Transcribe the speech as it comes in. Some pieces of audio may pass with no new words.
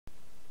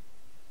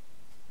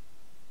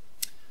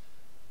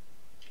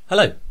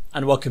Hello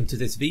and welcome to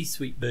this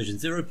vSuite version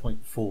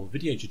 0.4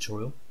 video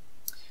tutorial,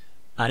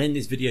 and in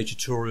this video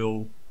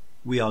tutorial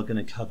we are going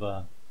to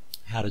cover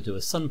how to do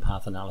a sun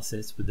path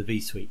analysis with the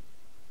vSuite.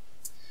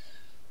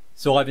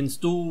 So I've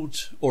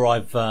installed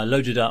I've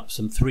loaded up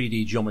some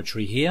 3D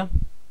geometry here,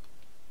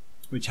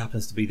 which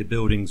happens to be the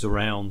buildings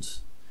around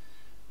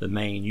the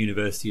main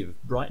University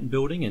of Brighton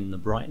building in the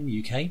Brighton,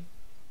 UK,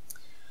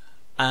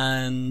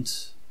 and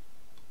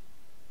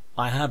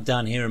I have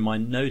down here in my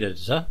node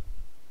editor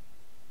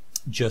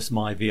just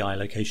my VI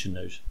location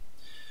node,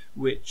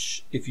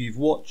 which if you've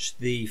watched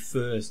the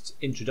first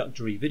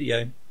introductory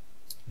video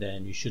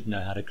then you should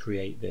know how to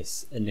create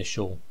this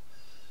initial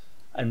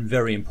and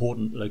very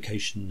important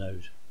location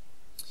node.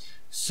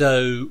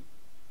 So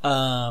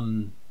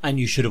and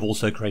you should have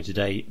also created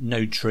a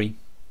node tree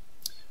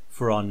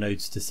for our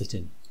nodes to sit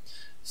in.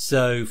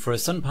 So for a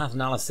sun path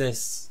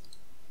analysis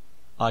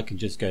I can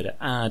just go to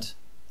add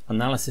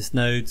analysis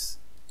nodes,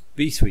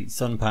 vSuite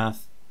sun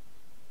path.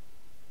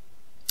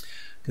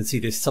 You can see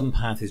this sun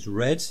path is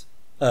red.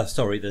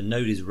 The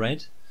node is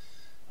red.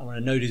 And when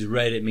a node is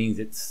red, it means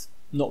it's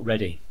not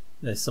ready.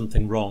 There's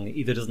something wrong. It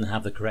either doesn't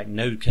have the correct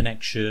node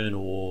connection,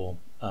 or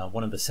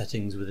one of the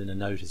settings within a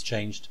node has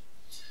changed.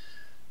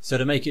 So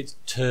to make it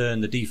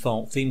turn the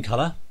default theme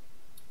color,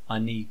 I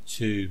need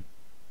to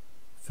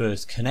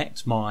first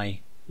connect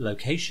my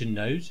location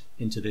node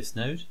into this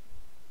node.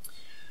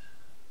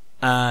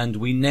 And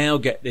we now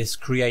get this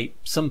create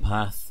sun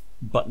path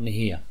button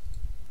here.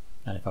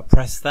 And if I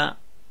press that,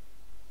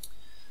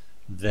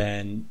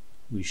 then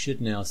we should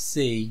now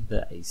see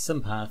that a sun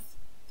path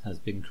has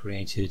been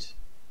created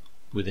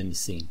within the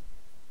scene.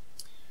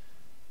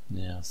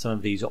 Now some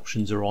of these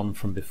options are on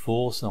from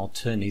before, so I'll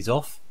turn these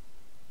off.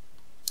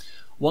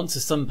 Once a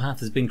sun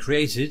path has been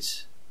created,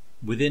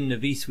 within the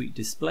vSuite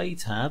display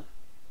tab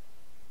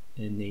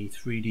in the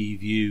 3D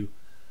view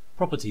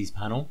properties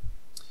panel,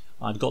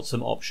 I've got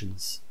some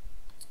options,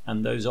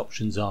 and those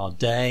options are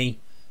day,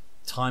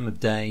 time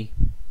of day,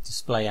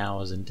 display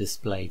hours and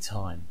display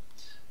time.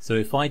 So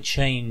if I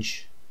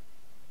change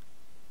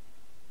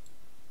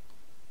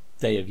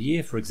day of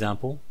year, for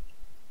example,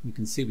 you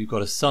can see we've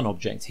got a sun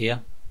object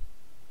here,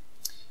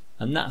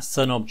 and that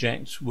sun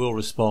object will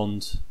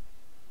respond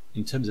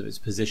in terms of its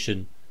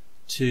position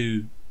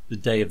to the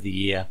day of the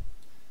year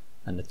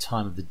and the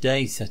time of the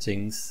day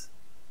settings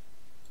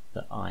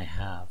that I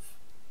have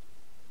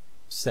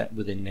set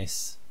within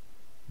this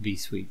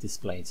vSuite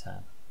display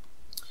tab.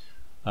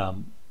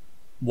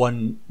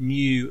 One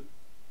new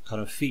kind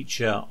of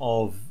feature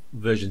of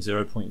version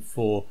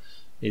 0.4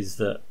 is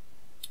that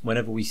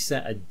whenever we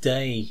set a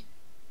day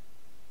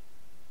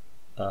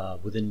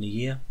within the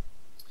year,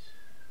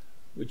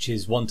 which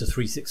is 1 to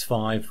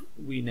 365,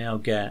 we now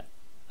get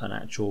an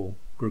actual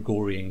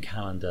Gregorian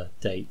calendar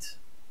date.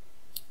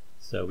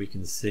 So we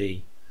can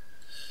see,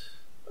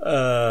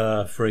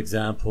 for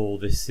example,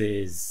 this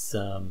is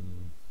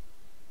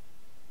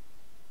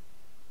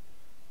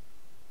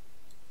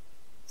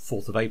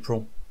 4th of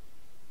April,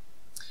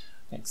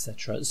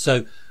 etc.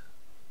 So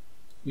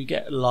we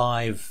get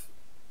live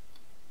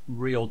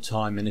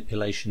real-time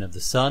manipulation of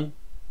the sun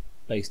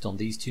based on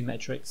these two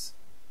metrics.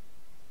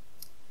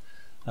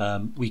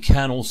 We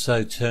can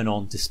also turn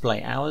on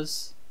display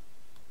hours,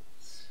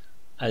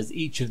 as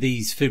each of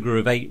these figure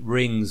of 8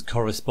 rings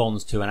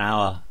corresponds to an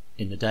hour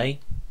in the day.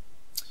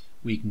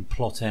 We can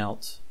plot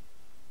out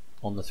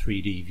on the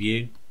 3D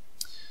view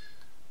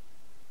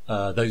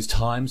those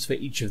times for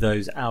each of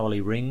those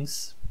hourly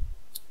rings,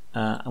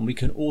 and we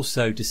can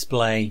also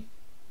display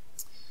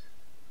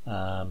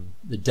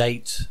the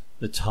date,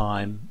 the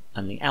time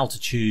and the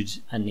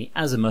altitude and the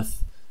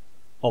azimuth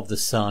of the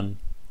sun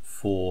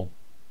for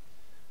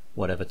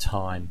whatever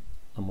time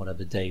and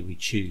whatever day we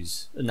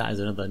choose, and that is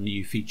another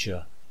new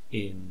feature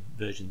in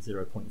version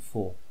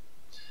 0.4.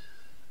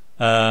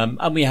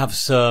 And we have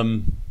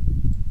some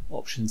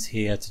options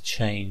here to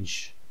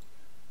change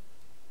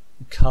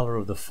the color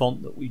of the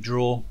font that we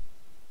draw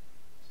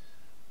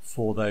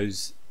for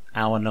those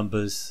hour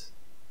numbers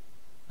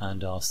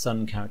and our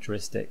sun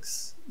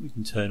characteristics. We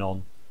can turn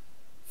on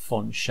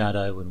font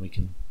shadow, and we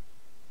can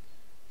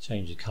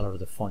change the color of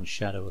the font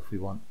shadow if we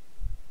want.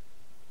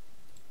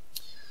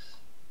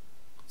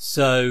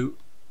 So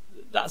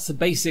that's the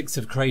basics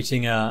of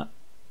creating a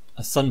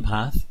sun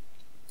path,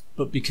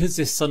 but because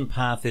this sun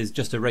path is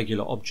just a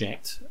regular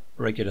object,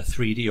 a regular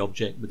 3D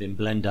object within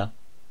Blender,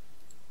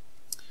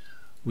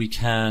 we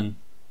can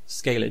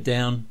scale it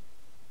down,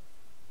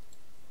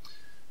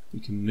 we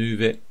can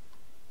move it,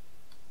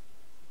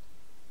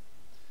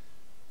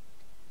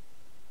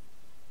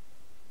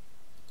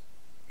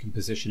 can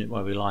position it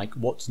where we like.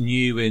 What's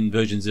new in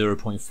version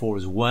 0.4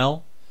 as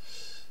well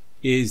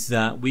is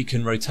that we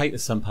can rotate the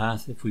sun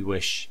path if we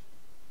wish.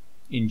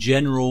 In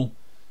general,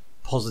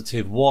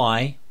 positive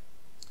Y,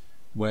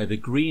 where the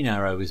green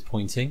arrow is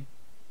pointing,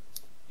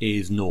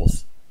 is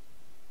north,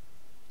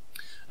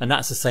 and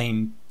that's the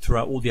same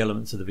throughout all the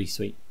elements of the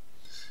vSuite.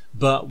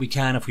 But we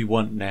can, if we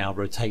want now,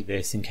 rotate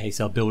this in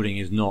case our building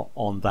is not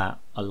on that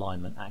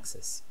alignment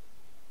axis.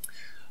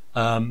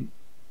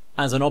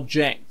 As an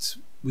object,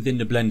 within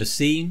the Blender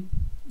scene,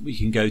 we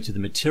can go to the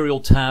Material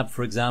tab,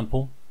 for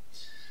example,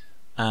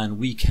 and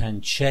we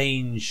can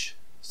change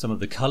some of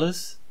the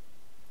colors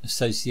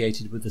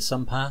associated with the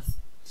sun path.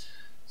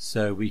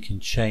 So we can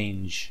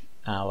change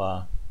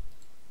our,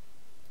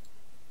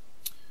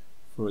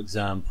 for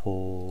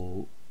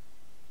example,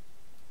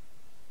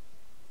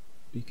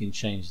 we can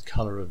change the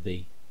color of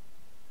the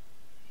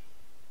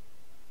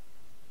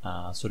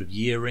sort of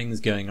year rings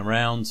going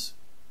around.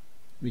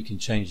 We can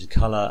change the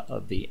color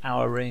of the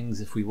hour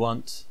rings if we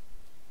want.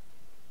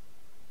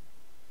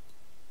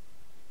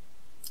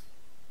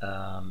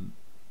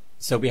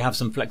 So we have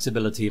some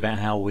flexibility about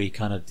how we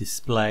kind of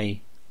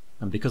display,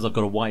 and because I've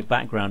got a white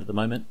background at the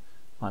moment,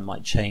 I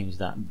might change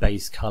that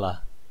base color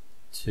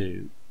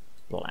to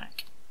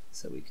black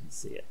so we can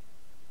see it.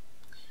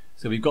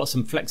 So we've got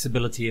some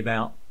flexibility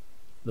about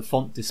the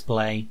font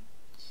display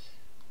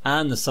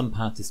and the sun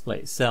path display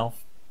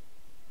itself.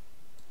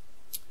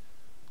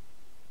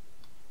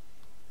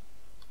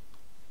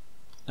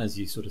 As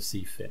you sort of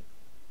see fit.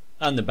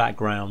 And the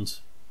background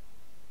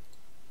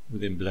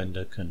within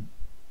Blender can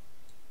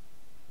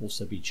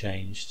also be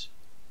changed.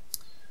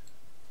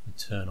 I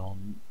turn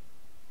on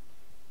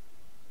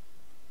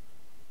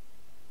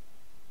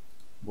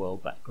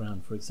world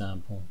background, for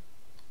example.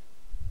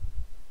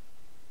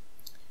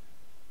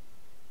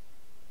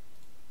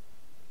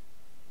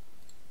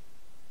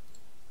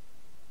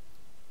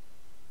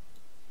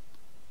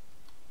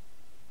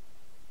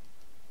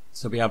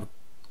 So we have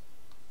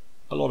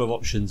a lot of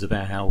options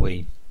about how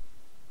we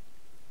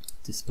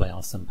display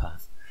our sun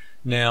path.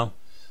 Now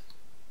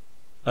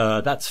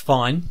that's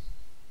fine.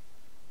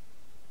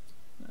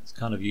 That's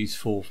kind of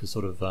useful for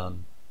sort of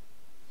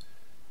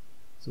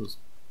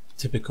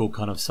typical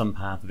kind of sun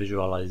path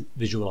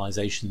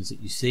visualizations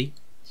that you see.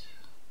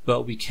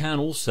 But we can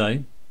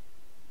also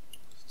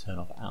turn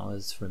off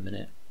hours for a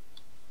minute,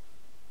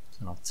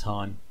 turn off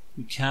time.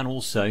 We can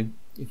also,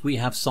 if we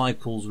have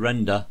Cycles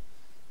render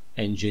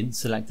engine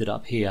selected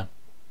up here,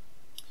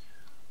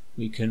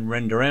 we can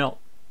render out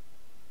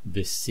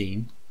this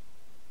scene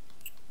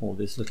or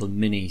this little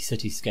mini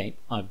cityscape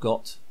I've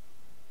got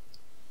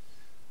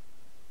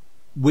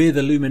with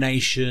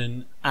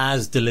illumination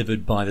as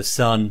delivered by the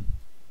sun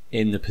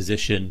in the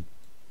position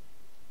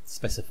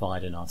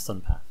specified in our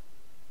sun path.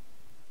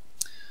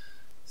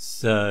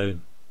 So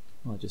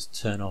I'll just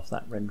turn off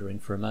that rendering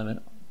for a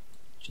moment,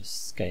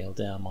 just scale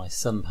down my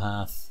sun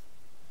path.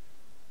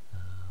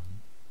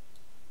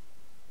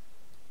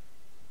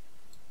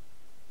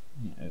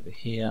 Over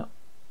here,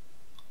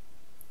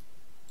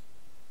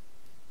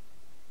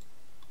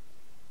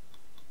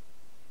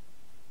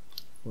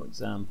 for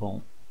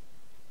example,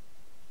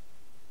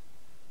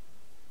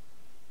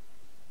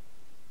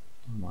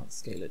 I might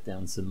scale it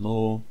down some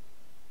more.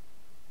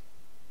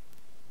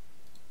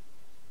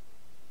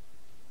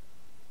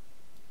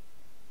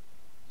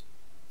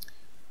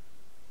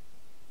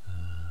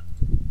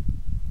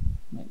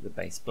 Make the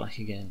base black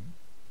again.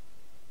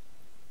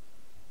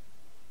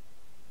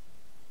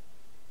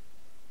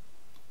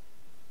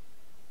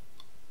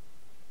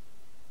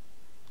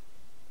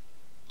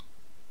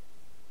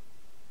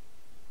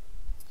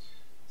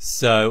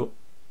 So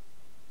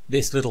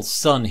this little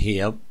sun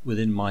here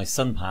within my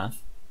sun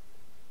path,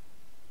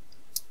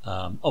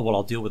 oh well,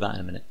 I'll deal with that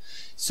in a minute.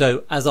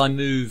 So as I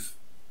move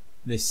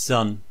this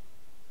sun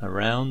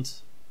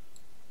around,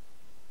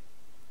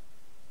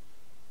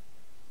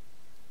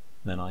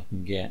 then I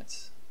can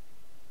get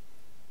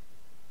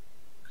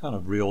kind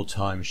of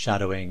real-time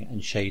shadowing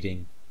and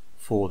shading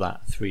for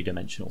that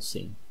three-dimensional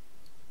scene.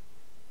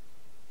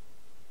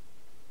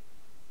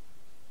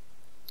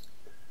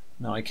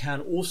 Now I can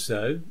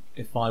also,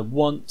 if I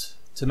want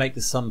to make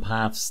the sun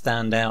path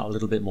stand out a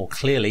little bit more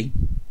clearly,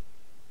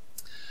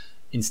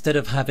 instead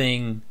of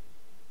having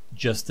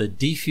just a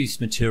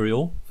diffuse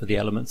material for the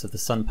elements of the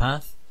sun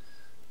path,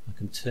 I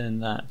can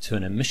turn that to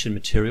an emission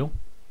material,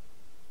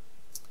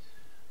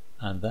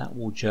 and that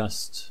will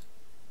just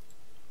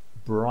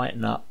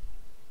brighten up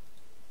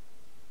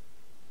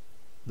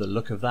the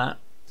look of that.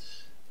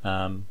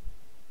 If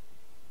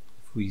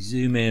we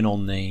zoom in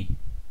on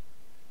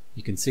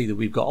you can see that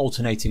we've got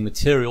alternating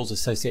materials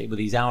associated with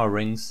these hour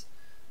rings,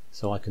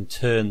 so I can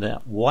turn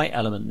that white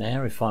element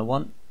there, if I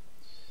want,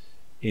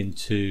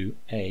 into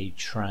a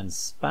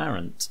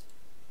transparent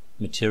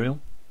material.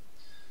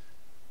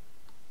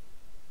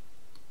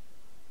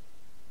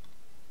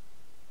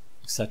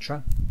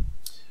 Etc.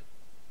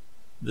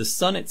 The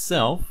sun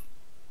itself,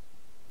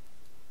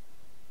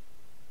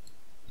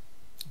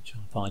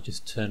 if I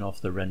just turn off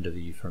the render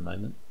view for a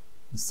moment,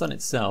 the sun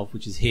itself,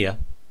 which is here,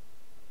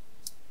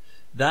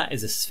 that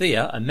is a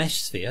sphere, a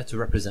mesh sphere to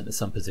represent the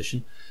sun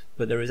position,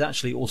 but there is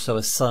actually also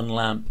a sun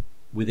lamp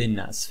within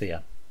that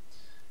sphere.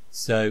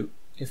 So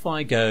if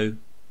I go,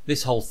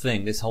 this whole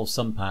thing, this whole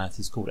sun path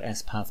is called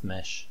S-path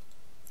mesh.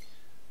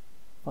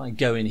 If I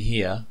go in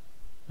here,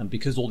 and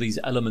because all these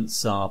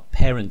elements are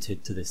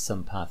parented to this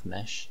sun path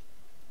mesh,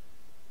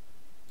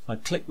 if I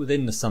click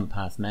within the sun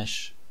path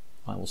mesh,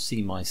 I will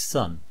see my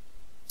sun.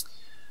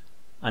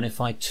 And if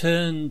I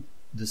turn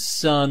the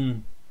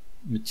sun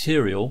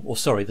material, or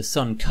sorry, the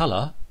sun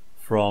color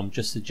from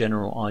just a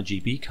general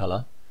RGB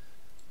color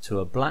to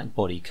a black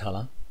body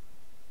color.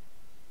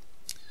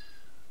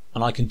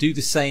 And I can do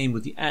the same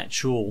with the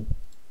actual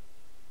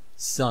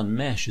sun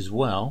mesh as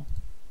well.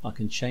 I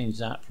can change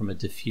that from a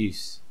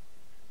diffuse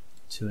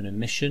to an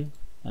emission,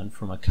 and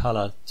from a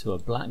color to a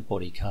black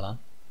body color.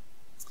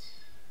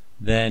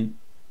 Then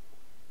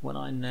when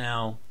I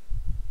now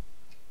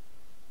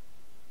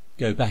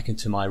go back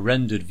into my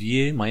rendered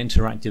view, my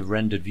interactive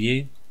rendered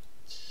view,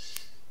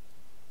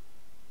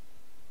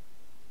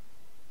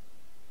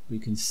 we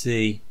can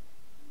see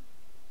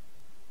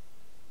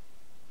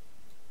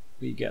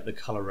we get the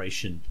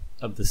coloration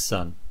of the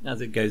sun. As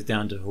it goes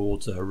down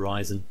towards the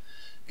horizon,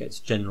 it gets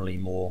generally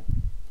more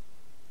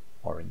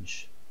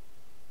orange.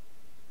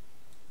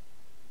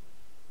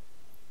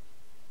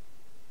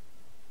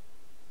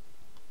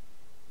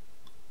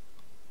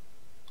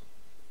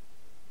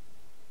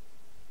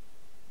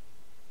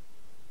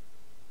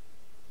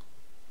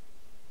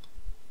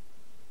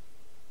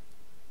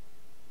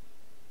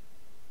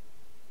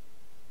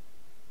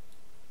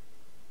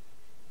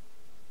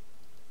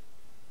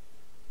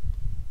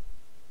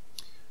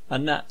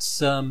 And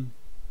that's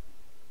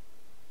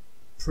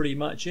pretty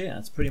much it.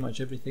 That's pretty much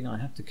everything I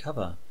have to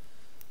cover,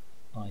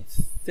 I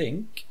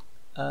think.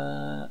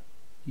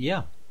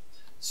 Yeah.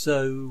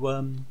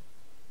 So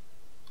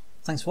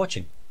thanks for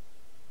watching.